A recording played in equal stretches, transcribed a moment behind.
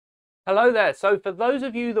Hello there. So for those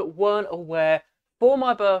of you that weren't aware, for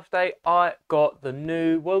my birthday I got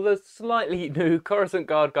the slightly new Coruscant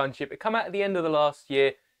Guard gunship. It came out at the end of the last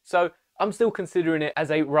year, so I'm still considering it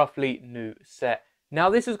as a roughly new set. Now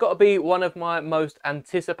this has got to be one of my most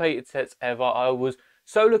anticipated sets ever. I was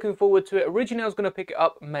so looking forward to it. Originally I was going to pick it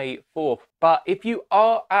up May 4th, but if you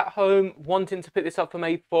are at home wanting to pick this up for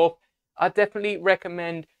May 4th, I definitely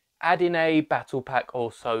recommend adding a battle pack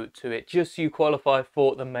or so to it, just so you qualify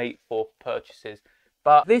for the May 4th purchases.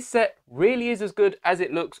 But this set really is as good as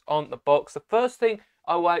it looks on the box. The first thing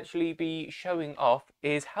I will actually be showing off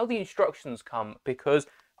is how the instructions come, because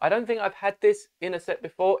I don't think I've had this in a set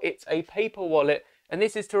before. It's a paper wallet, and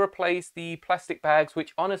this is to replace the plastic bags,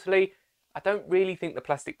 which honestly, I don't really think the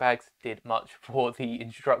plastic bags did much for the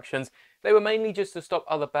instructions. They were mainly just to stop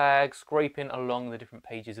other bags scraping along the different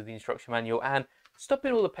pages of the instruction manual and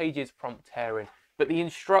stopping all the pages from tearing. But the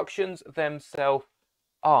instructions themselves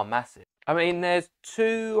are massive. I mean, there's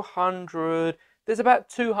about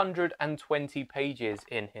 220 pages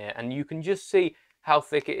in here, and you can just see how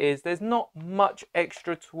thick it is. There's not much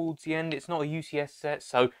extra towards the end. It's not a UCS set,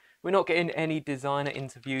 so we're not getting any designer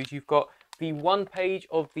interviews. You've got the one page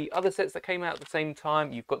of the other sets that came out at the same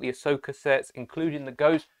time. You've got the Ahsoka sets, including the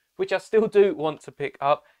Ghost, which I still do want to pick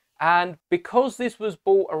up. And because this was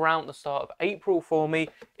bought around the start of April for me,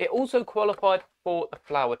 it also qualified for the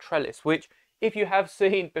Flower Trellis, which, if you have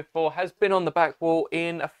seen before, has been on the back wall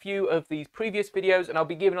in a few of these previous videos, and I'll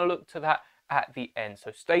be giving a look to that at the end.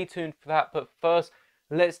 So stay tuned for that. But first,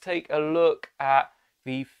 let's take a look at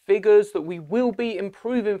the figures that we will be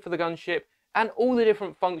improving for the gunship and all the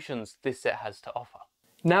different functions this set has to offer.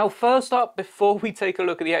 Now, first up, before we take a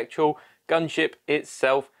look at the actual gunship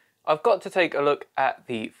itself, I've got to take a look at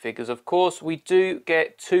the figures. Of course, we do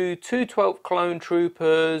get two 212 clone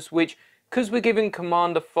troopers, which, because we're giving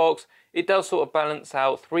Commander Fox, it does sort of balance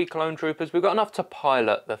out 3 clone troopers. We've got enough to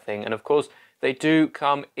pilot the thing, and of course, they do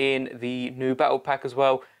come in the new battle pack as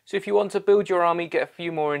well. So if you want to build your army, get a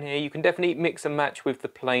few more in here, you can definitely mix and match with the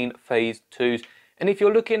plain phase 2s. And if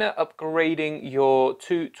you're looking at upgrading your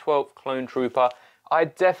 212 clone trooper, I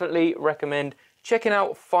definitely recommend checking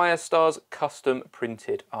out Firestar's custom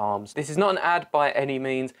printed arms. This is not an ad by any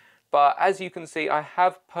means, but as you can see, I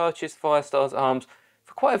have purchased Firestar's arms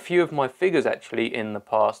for quite a few of my figures actually in the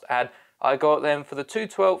past, and I got them for the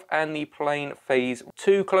 212 and the plain phase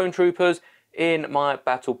 2 clone troopers in my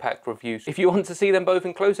battle pack reviews. If you want to see them both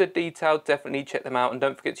in closer detail, definitely check them out, and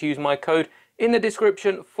don't forget to use my code in the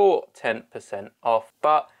description for 10% off.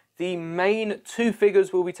 But the main 2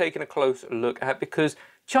 figures we'll be taking a close look at, because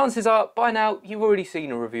chances are, by now, you've already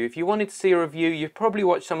seen a review. If you wanted to see a review, you've probably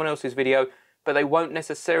watched someone else's video, but they won't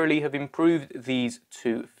necessarily have improved these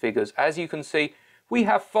 2 figures. As you can see, we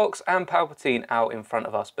have Fox and Palpatine out in front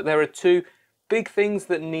of us, but there are 2 big things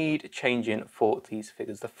that need changing for these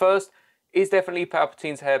figures. The first is definitely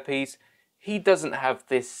Palpatine's hairpiece. He doesn't have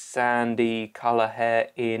this sandy colour hair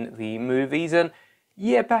in the movies, and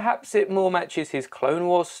yeah, perhaps it more matches his Clone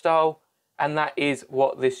Wars style, and that is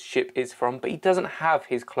what this ship is from, but he doesn't have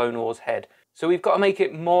his Clone Wars head. So we've got to make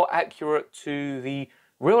it more accurate to the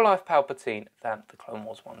real-life Palpatine than the Clone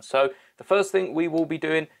Wars one. So the first thing we will be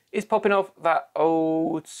doing is popping off that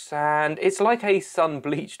old sand. It's like a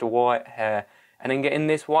sun-bleached white hair, and then getting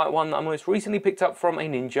this white one that I most recently picked up from a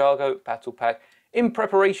Ninjago battle pack in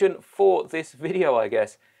preparation for this video, I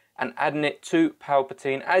guess, and adding it to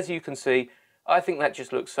Palpatine. As you can see, I think that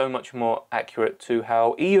just looks so much more accurate to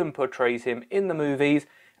how Ian portrays him in the movies,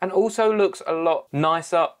 and also looks a lot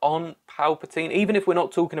nicer on Palpatine. Even if we're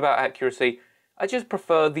not talking about accuracy, I just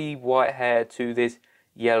prefer the white hair to this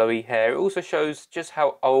yellowy hair. It also shows just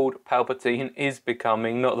how old Palpatine is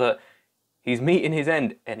becoming, not that he's meeting his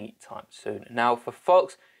end anytime soon. Now for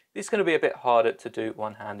Fox, this is going to be a bit harder to do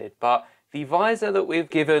one-handed, but the visor that we've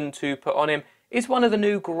given to put on him is one of the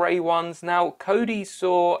new grey ones. Now Cody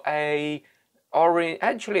saw a orange,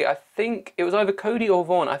 actually I think it was either Cody or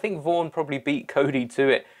Vaughn. I think Vaughn probably beat Cody to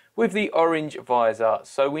it with the orange visor.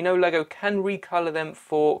 So we know LEGO can recolour them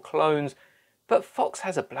for clones, but Fox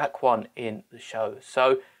has a black one in the show.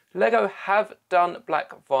 So LEGO have done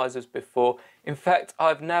black visors before. In fact,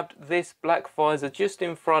 I've nabbed this black visor just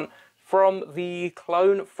in front from the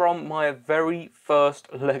clone from my very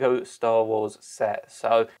first LEGO Star Wars set.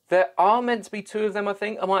 So there are meant to be 2 of them, I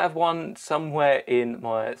think. I might have one somewhere in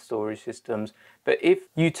my storage systems. But if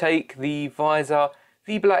you take the visor,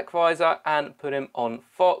 the black visor, and put him on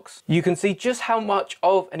Fox, you can see just how much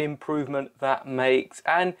of an improvement that makes.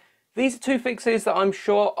 And these are 2 fixes that I'm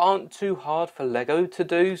sure aren't too hard for LEGO to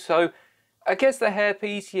do. So I guess the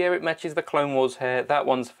hairpiece, yeah, it matches the Clone Wars hair. That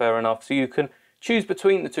one's fair enough. So you can choose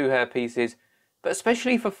between the 2 hair pieces. but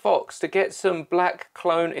especially for Fox, to get some black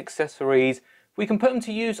clone accessories, we can put them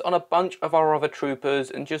to use on a bunch of our other troopers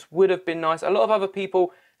and just would have been nice. A lot of other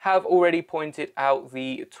people have already pointed out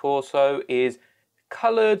the torso is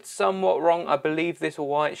coloured somewhat wrong. I believe this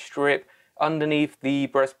white strip underneath the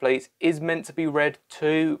breastplates is meant to be red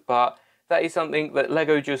too, but that is something that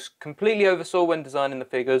LEGO just completely oversaw when designing the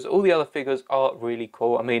figures. All the other figures are really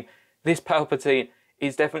cool. I mean, this Palpatine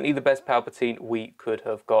is definitely the best Palpatine we could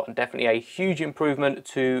have got, and definitely a huge improvement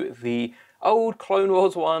to the old Clone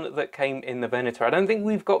Wars one that came in the Venator. I don't think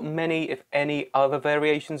we've got many, if any, other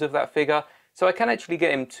variations of that figure, so I can actually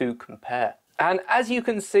get him to compare. And as you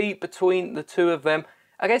can see between the two of them,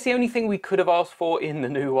 I guess the only thing we could have asked for in the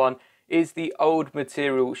new one is the old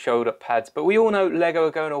material shoulder pads. But we all know LEGO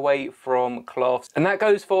are going away from cloths, and that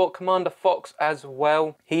goes for Commander Fox as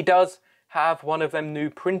well. He does have one of them new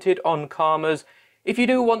printed on Karmas. If you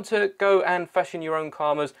do want to go and fashion your own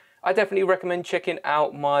Karmas, I definitely recommend checking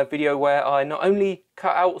out my video where I not only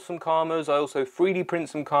cut out some Karmas, I also 3D print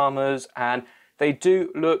some Karmas, and they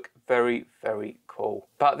do look very, very cool.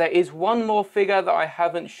 But there is one more figure that I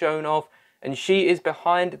haven't shown off, and she is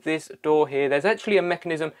behind this door here. There's actually a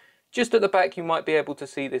mechanism just at the back. You might be able to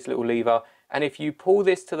see this little lever, and if you pull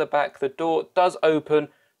this to the back, the door does open,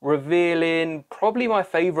 revealing probably my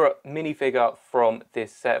favourite minifigure from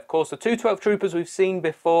this set. Of course, the 212 Troopers we've seen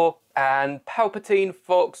before, and Palpatine,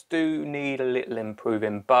 Fox do need a little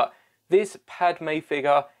improving, but this Padme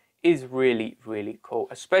figure is really, really cool,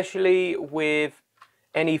 especially with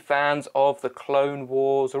any fans of the Clone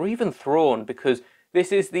Wars or even Thrawn, because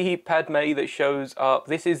this is the Padme that shows up.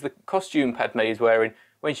 This is the costume Padme is wearing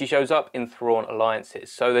when she shows up in Thrawn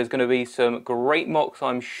Alliances. So there's going to be some great mocks,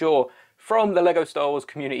 I'm sure, from the LEGO Star Wars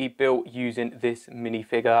community built using this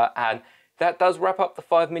minifigure. And that does wrap up the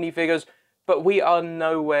 5 minifigures, but we are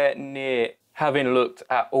nowhere near having looked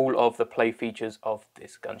at all of the play features of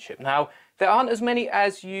this gunship. Now, there aren't as many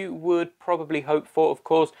as you would probably hope for, of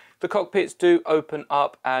course. The cockpits do open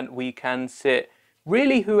up and we can sit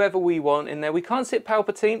really whoever we want in there. We can't sit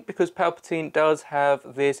Palpatine because Palpatine does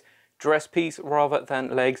have this dress piece rather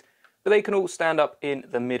than legs, but they can all stand up in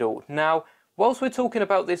the middle. Now, whilst we're talking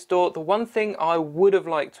about this door, the one thing I would have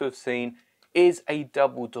liked to have seen is a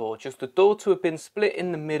double door, just the door to have been split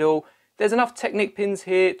in the middle. There's enough Technic pins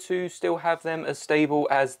here to still have them as stable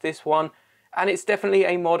as this one, and it's definitely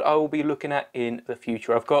a mod I will be looking at in the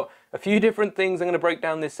future. I've got a few different things I'm going to break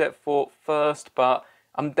down this set for first, but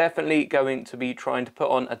I'm definitely going to be trying to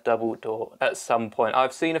put on a double door at some point.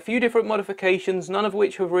 I've seen a few different modifications, none of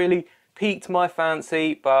which have really piqued my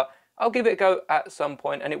fancy, but I'll give it a go at some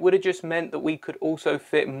point, and it would have just meant that we could also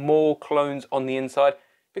fit more clones on the inside,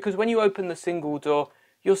 because when you open the single door,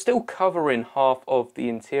 you're still covering half of the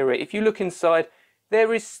interior. If you look inside,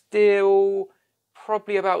 there is still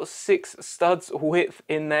probably about 6 studs width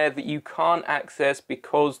in there that you can't access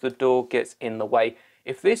because the door gets in the way.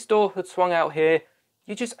 If this door had swung out here,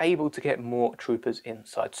 you're just able to get more troopers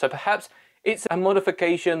inside. So perhaps it's a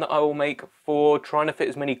modification that I will make for trying to fit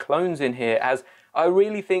as many clones in here, as I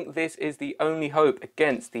really think this is the only hope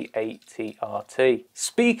against the AT-RT.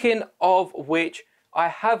 Speaking of which, I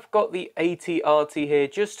have got the AT-RT here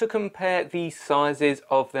just to compare the sizes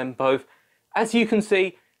of them both. As you can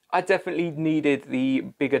see, I definitely needed the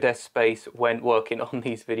bigger desk space when working on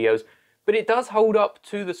these videos, but it does hold up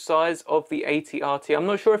to the size of the AT-RT. I'm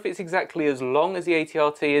not sure if it's exactly as long as the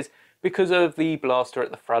AT-RT is because of the blaster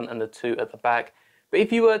at the front and the 2 at the back, but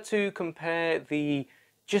if you were to compare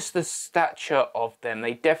just the stature of them,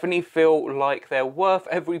 they definitely feel like they're worth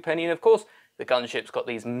every penny. And of course, the gunship's got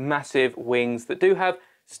these massive wings that do have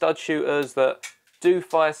stud shooters that do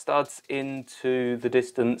fire studs into the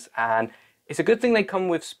distance, and it's a good thing they come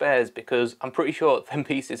with spares because I'm pretty sure them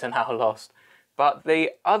pieces are now lost. But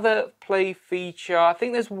the other play feature, I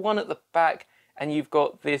think there's one at the back, and you've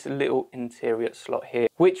got this little interior slot here,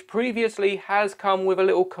 which previously has come with a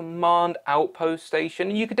little command outpost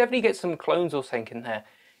station. You could definitely get some clones or something in there.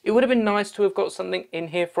 It would have been nice to have got something in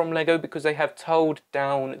here from LEGO because they have told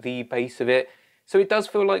down the base of it. So it does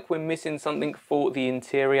feel like we're missing something for the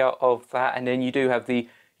interior of that. And then you do have the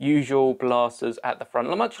usual blasters at the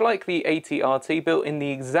front, much like the AT-RT, built in the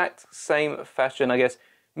exact same fashion, I guess,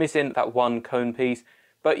 missing that one cone piece.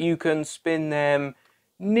 But you can spin them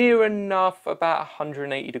near enough, about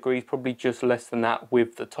 180 degrees, probably just less than that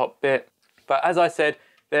with the top bit. But as I said,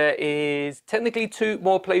 there is technically 2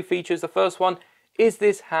 more play features. The first one is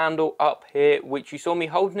this handle up here, which you saw me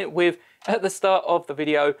holding it with at the start of the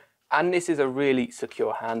video, and this is a really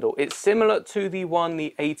secure handle. It's similar to the one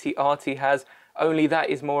the AT-RT has, only that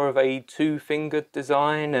is more of a 2-fingered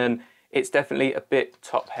design, and it's definitely a bit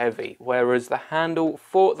top heavy. Whereas the handle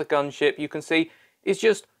for the gunship, you can see, is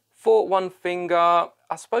just for one finger.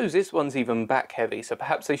 I suppose this one's even back heavy, so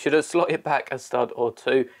perhaps they should have slotted back a stud or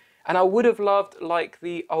two. And I would have loved, like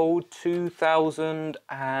the old 2000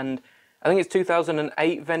 and I think it's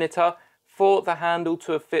 2008 Venator, for the handle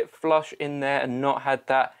to have fit flush in there and not had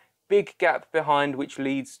that big gap behind which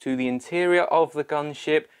leads to the interior of the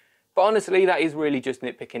gunship. But honestly, that is really just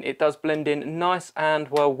nitpicking. It does blend in nice and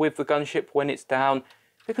well with the gunship when it's down,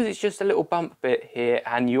 because it's just a little bump bit here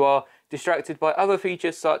and you are distracted by other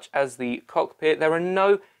features such as the cockpit. There are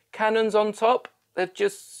no cannons on top. They've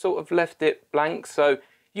just sort of left it blank, so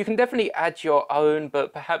you can definitely add your own,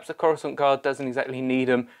 but perhaps the Coruscant Guard doesn't exactly need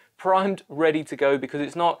them primed, ready to go, because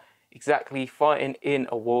it's not exactly fighting in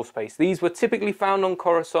a war space. These were typically found on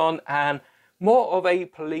Coruscant and more of a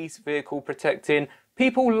police vehicle protecting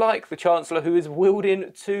people like the Chancellor, who is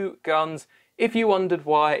wielding two guns. If you wondered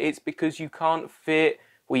why, it's because you can't fit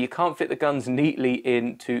the guns neatly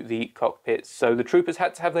into the cockpits. So the troopers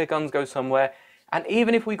had to have their guns go somewhere. And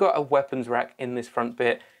even if we got a weapons rack in this front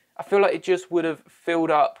bit, I feel like it just would have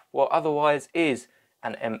filled up what otherwise is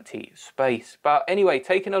an empty space. But anyway,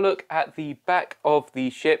 taking a look at the back of the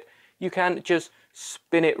ship, you can just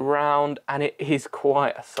spin it round and it is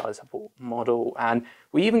quite a sizable model. And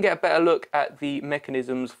we even get a better look at the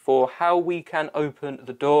mechanisms for how we can open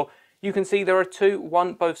the door. You can see there are two,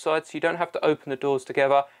 one both sides, so you don't have to open the doors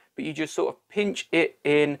together, but you just sort of pinch it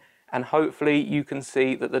in and hopefully you can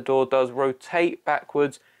see that the door does rotate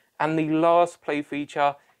backwards. And the last play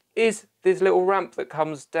feature is this little ramp that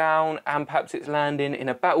comes down, and perhaps it's landing in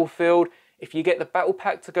a battlefield. If you get the battle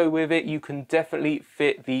pack to go with it, you can definitely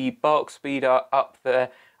fit the bark speeder up there.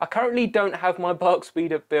 I currently don't have my bark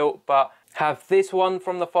speeder built, but have this one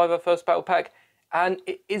from the 501st battle pack, and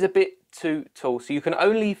it is a bit too tall. So you can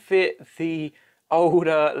only fit the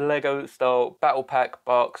older Lego style battle pack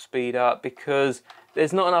bark speeder because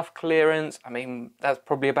there's not enough clearance. I mean, that's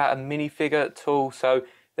probably about a minifigure tall, so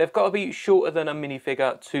they've got to be shorter than a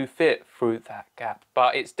minifigure to fit through that gap.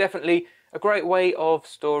 But it's definitely a great way of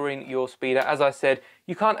storing your speeder. As I said,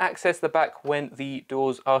 you can't access the back when the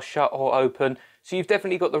doors are shut or open, so you've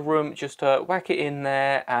definitely got the room just to whack it in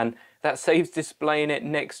there, and that saves displaying it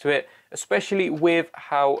next to it, especially with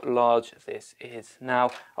how large this is.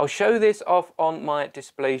 Now, I'll show this off on my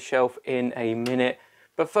display shelf in a minute,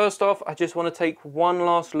 but first off, I just want to take one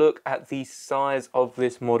last look at the size of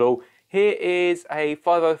this model. Here is a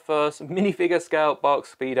 501st minifigure scale bark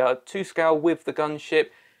speeder, to scale with the gunship.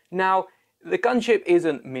 Now, the gunship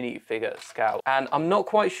isn't minifigure scale, and I'm not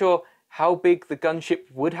quite sure how big the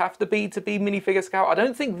gunship would have to be minifigure scale. I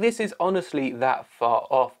don't think this is honestly that far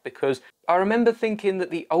off, because I remember thinking that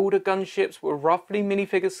the older gunships were roughly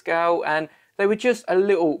minifigure scale and they were just a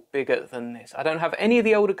little bigger than this. I don't have any of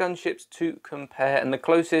the older gunships to compare, and the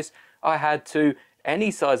closest I had to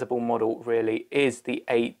any sizable model really is the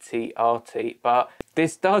AT-RT, but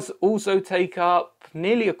this does also take up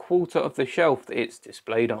nearly a quarter of the shelf that it's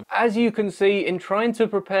displayed on. As you can see, in trying to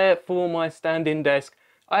prepare for my stand-in desk,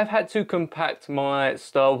 I've had to compact my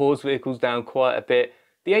Star Wars vehicles down quite a bit.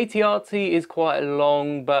 The AT-RT is quite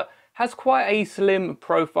long, but has quite a slim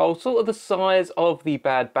profile, sort of the size of the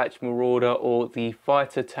Bad Batch Marauder or the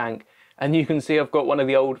fighter tank. And you can see I've got one of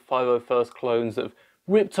the old 501st clones that have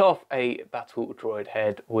ripped off a battle droid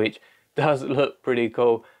head, which does look pretty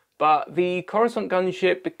cool. But the Coruscant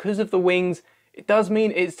gunship, because of the wings, it does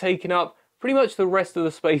mean it's taking up pretty much the rest of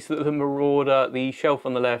the space that the Marauder, the shelf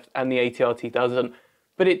on the left, and the AT-RT doesn't.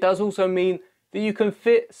 But it does also mean that you can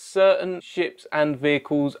fit certain ships and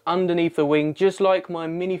vehicles underneath the wing, just like my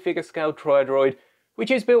minifigure scale Tri-Droid,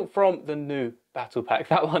 which is built from the new battle pack.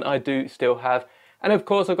 That one I do still have. And of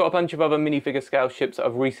course, I've got a bunch of other minifigure scale ships that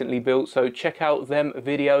I've recently built, so check out them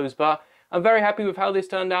videos. But I'm very happy with how this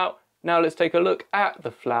turned out. Now let's take a look at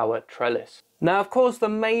the Flower Trellis. Now, of course, the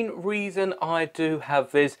main reason I do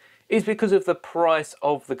have this is because of the price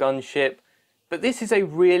of the gunship. But this is a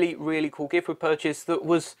really, really cool gift with purchase that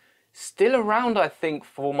was still around, I think,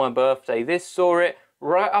 for my birthday. This saw it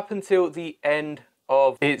right up until the end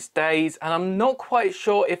of its days, and I'm not quite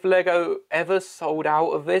sure if Lego ever sold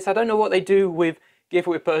out of this. I don't know what they do with gift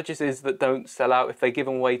with purchases that don't sell out, if they give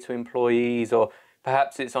them away to employees, or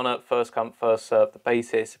perhaps it's on a first come first served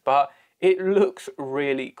basis, but it looks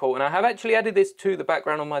really cool. And I have actually added this to the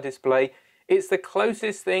background on my display. It's the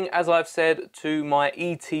closest thing, as I've said, to my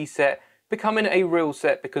ET set becoming a real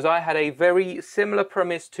set, because I had a very similar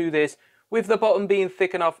premise to this, with the bottom being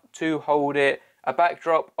thick enough to hold it, a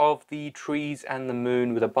backdrop of the trees and the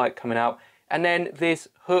moon with a bike coming out, and then this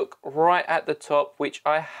hook right at the top, which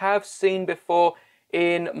I have seen before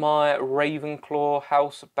in my Ravenclaw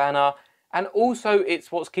house banner. And also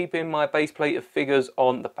it's what's keeping my base plate of figures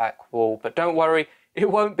on the back wall. But don't worry, it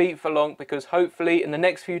won't be for long, because hopefully in the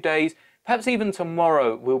next few days, perhaps even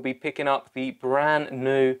tomorrow, we'll be picking up the brand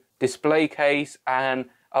new display case, and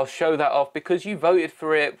I'll show that off because you voted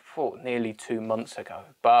for it for nearly 2 months ago.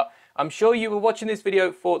 But I'm sure you were watching this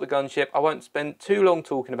video for the gunship. I won't spend too long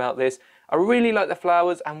talking about this. I really like the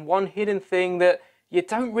flowers, and one hidden thing that you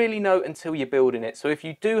don't really know until you're building it. So if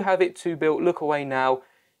you do have it to build, look away now.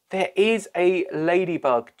 There is a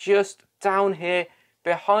ladybug just down here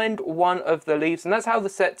behind one of the leaves, and that's how the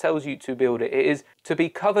set tells you to build it. It is to be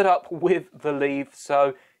covered up with the leaf,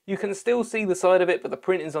 so you can still see the side of it, but the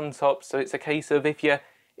print is on top. So it's a case of if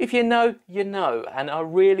you know, you know. And I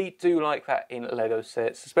really do like that in Lego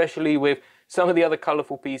sets, especially with some of the other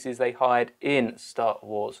colourful pieces they hide in Star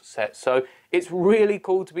Wars sets. So it's really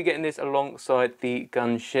cool to be getting this alongside the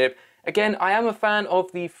gunship. Again, I am a fan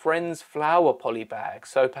of the Friends flower poly bag,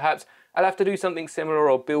 so perhaps I'll have to do something similar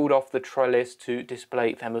or build off the trellis to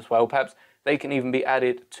display them as well. Perhaps they can even be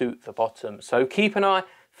added to the bottom. So keep an eye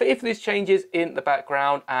for if this changes in the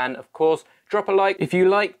background, and of course drop a like if you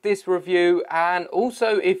like this review, and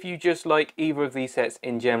also if you just like either of these sets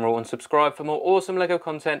in general, and subscribe for more awesome Lego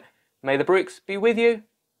content. May the bricks be with you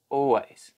always.